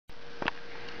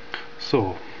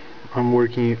So I'm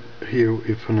working here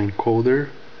with an encoder.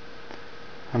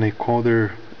 An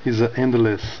encoder is an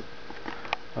endless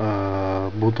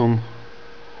button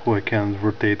who I can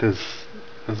rotate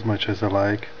as much as I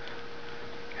like,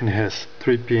 and it has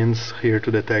 3 pins here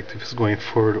to detect if it's going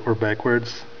forward or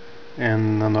backwards,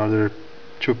 and another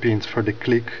 2 pins for the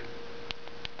click,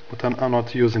 but I'm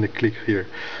not using the click here.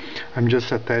 I'm just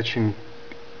attaching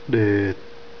the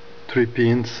 3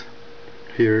 pins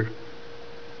here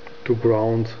to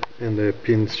ground and the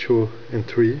pins 2 and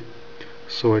 3,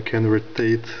 so I can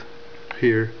rotate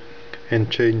here and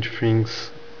change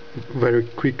things very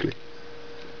quickly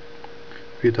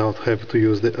without having to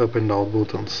use the up and down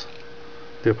buttons.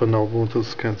 The up and down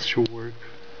buttons can still work,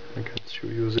 I can still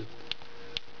use it.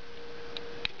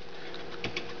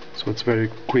 So it's very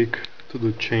quick to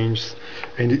do changes,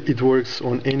 and it works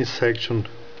on any section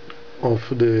of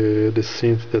the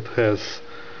synth that has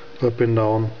up and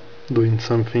down doing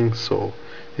something, so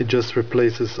it just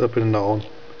replaces up and down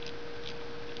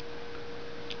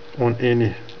on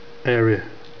any area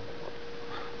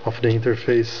of the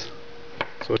interface,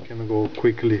 so I can go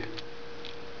quickly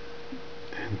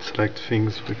and select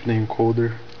things with the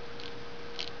encoder.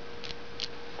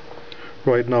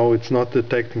 Right now it's not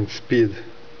detecting speed,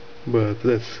 but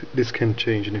this can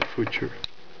change in the future,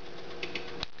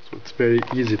 so it's very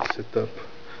easy to set up.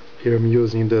 Here I'm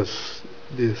using this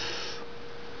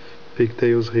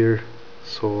pigtails here,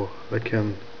 so I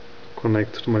can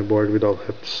connect to my board without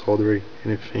having to solder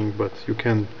anything, but you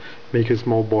can make a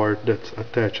small board that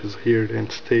attaches here and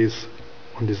stays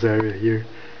on this area here,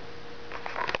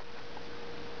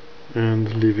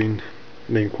 and leaving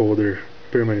the encoder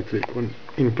permanently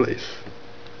in place.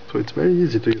 So it's very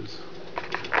easy to use.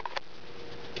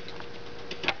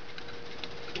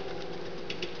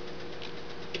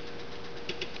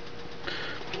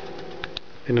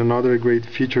 And another great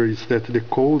feature is that the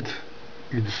code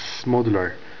is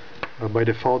modular. By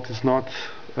default it's not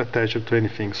attached to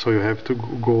anything, so you have to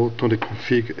go to the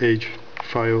Config.h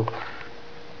file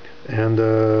and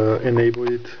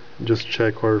enable it. Just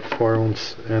check our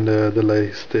forums and the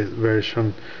latest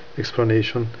version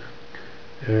explanation.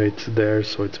 It's there,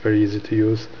 so it's very easy to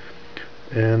use,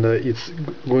 and it's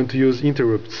going to use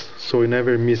interrupts, so it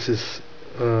never misses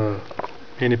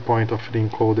any point of the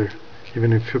encoder,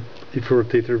 even if you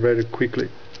rotate it very quickly.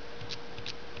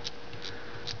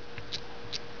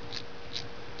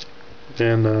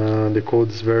 And the code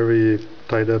is very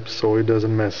tied up, so it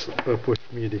doesn't mess up with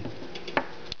MIDI.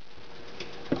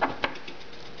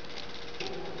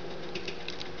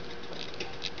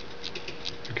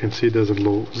 You can see it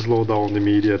doesn't slow down the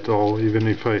MIDI at all, even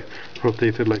if I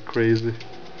rotate it like crazy.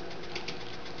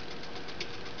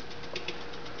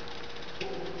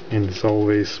 And it's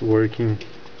always working.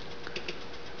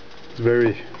 It's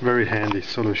very handy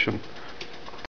solution.